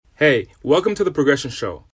Hey, welcome to The Progression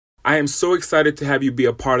Show. I am so excited to have you be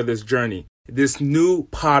a part of this journey, this new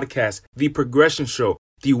podcast, The Progression Show,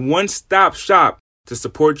 the one-stop shop to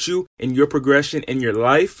support you in your progression in your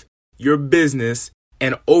life, your business,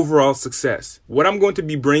 and overall success. What I'm going to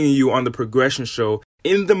be bringing you on The Progression Show,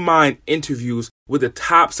 in the mind interviews with the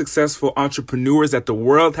top successful entrepreneurs that the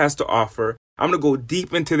world has to offer. I'm going to go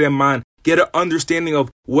deep into their mind, get an understanding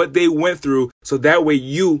of what they went through so that way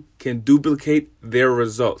you can duplicate their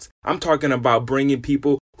results. I'm talking about bringing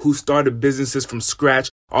people who started businesses from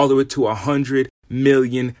scratch all the way to $100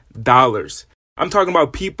 million. I'm talking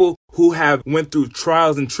about people who have went through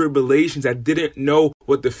trials and tribulations that didn't know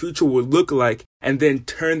what the future would look like and then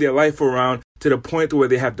turned their life around to the point where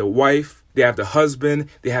they have the wife, they have the husband,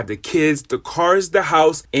 they have the kids, the cars, the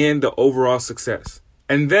house, and the overall success.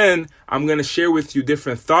 And then I'm going to share with you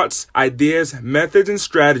different thoughts, ideas, methods, and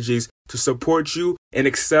strategies to support you in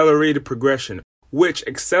accelerated progression, which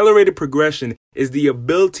accelerated progression is the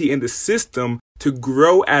ability in the system to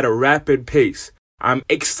grow at a rapid pace. I'm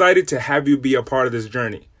excited to have you be a part of this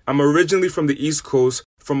journey. I'm originally from the East Coast,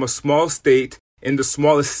 from a small state in the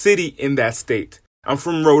smallest city in that state. I'm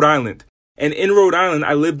from Rhode Island. And in Rhode Island,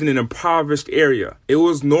 I lived in an impoverished area. It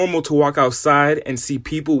was normal to walk outside and see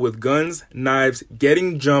people with guns, knives,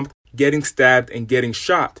 getting jumped, getting stabbed, and getting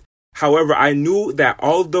shot. However, I knew that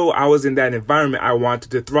although I was in that environment, I wanted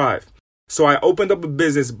to thrive. So I opened up a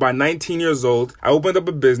business by 19 years old.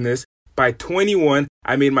 By 21,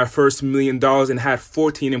 I made my first $1 million and had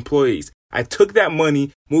 14 employees. I took that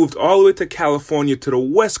money, moved all the way to California to the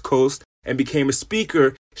West Coast, and became a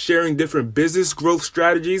speaker, sharing different business growth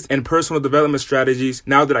strategies and personal development strategies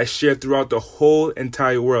now that I share throughout the whole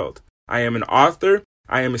entire world. I am an author,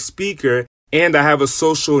 I am a speaker, and I have a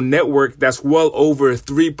social network that's well over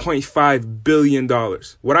 $3.5 billion.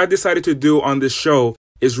 What I decided to do on this show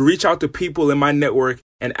is reach out to people in my network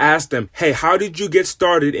and ask them, hey, how did you get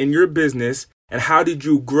started in your business? And how did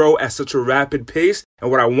you grow at such a rapid pace?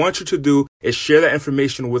 And what I want you to do is share that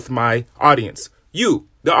information with my audience. You,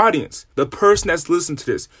 the audience, the person that's listening to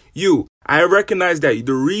this, you. I recognize that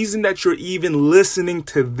the reason that you're even listening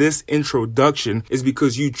to this introduction is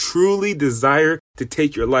because you truly desire to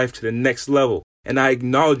take your life to the next level. And I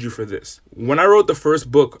acknowledge you for this. When I wrote the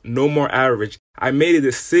first book, No More Average, I made a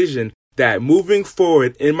decision that moving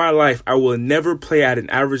forward in my life, I will never play at an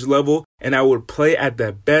average level, and I would play at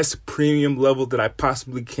the best premium level that I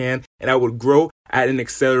possibly can, and I would grow at an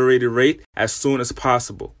accelerated rate as soon as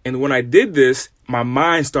possible. And when I did this, my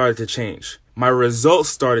mind started to change. My results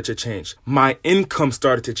started to change. My income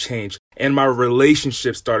started to change, and my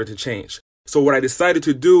relationships started to change. So what I decided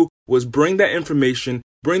to do was bring that information,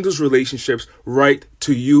 bring those relationships right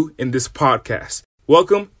to you in this podcast.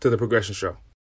 Welcome to The Progression Show.